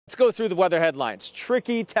Let's go through the weather headlines.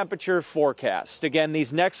 Tricky temperature forecast. Again,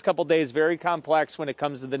 these next couple days very complex when it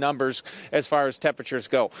comes to the numbers as far as temperatures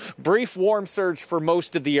go. Brief warm surge for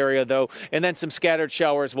most of the area, though, and then some scattered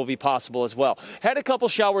showers will be possible as well. Had a couple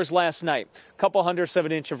showers last night. Couple hundredths of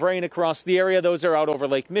an inch of rain across the area. Those are out over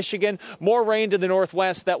Lake Michigan. More rain to the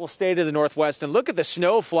northwest. That will stay to the northwest. And look at the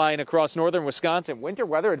snow flying across northern Wisconsin. Winter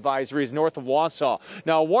weather advisories north of Wausau.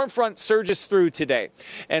 Now, a warm front surges through today.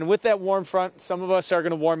 And with that warm front, some of us are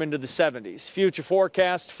going to warm into the 70s. Future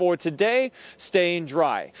forecast for today, staying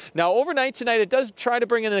dry. Now, overnight tonight, it does try to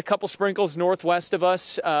bring in a couple sprinkles northwest of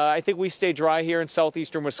us. I think we stay dry here in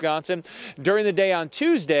southeastern Wisconsin. During the day on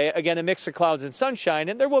Tuesday, again, a mix of clouds and sunshine,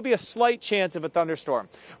 and there will be a slight chance of a thunderstorm.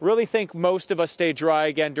 Really think most of us stay dry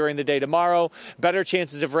again during the day tomorrow. Better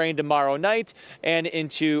chances of rain tomorrow night and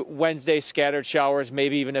into Wednesday, scattered showers,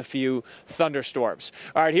 maybe even a few thunderstorms.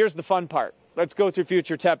 All right, here's the fun part. Let's go through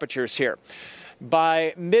future temperatures here.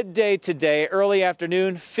 By midday today, early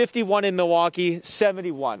afternoon, 51 in Milwaukee,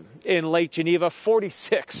 71 in Lake Geneva,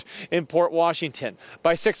 46 in Port Washington.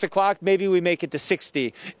 By 6 o'clock, maybe we make it to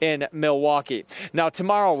 60 in Milwaukee. Now,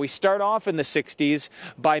 tomorrow, we start off in the 60s.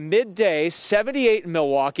 By midday, 78 in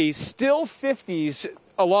Milwaukee, still 50s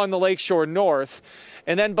along the lakeshore north.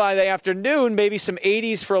 And then by the afternoon, maybe some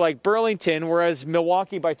 80s for like Burlington, whereas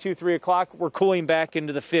Milwaukee by 2, 3 o'clock, we're cooling back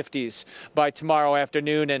into the 50s by tomorrow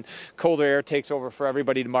afternoon, and colder air takes over for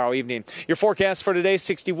everybody tomorrow evening. Your forecast for today,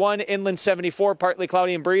 61, inland 74, partly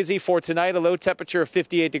cloudy and breezy. For tonight, a low temperature of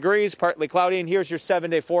 58 degrees, partly cloudy, and here's your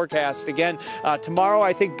 7-day forecast. Again, tomorrow,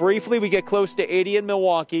 I think briefly we get close to 80 in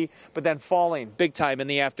Milwaukee, but then falling big time in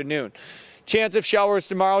the afternoon. Chance of showers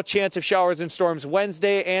tomorrow, chance of showers and storms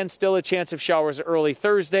Wednesday, and still a chance of showers early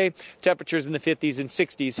Thursday. Temperatures in the 50s and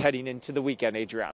 60s heading into the weekend. Adrian.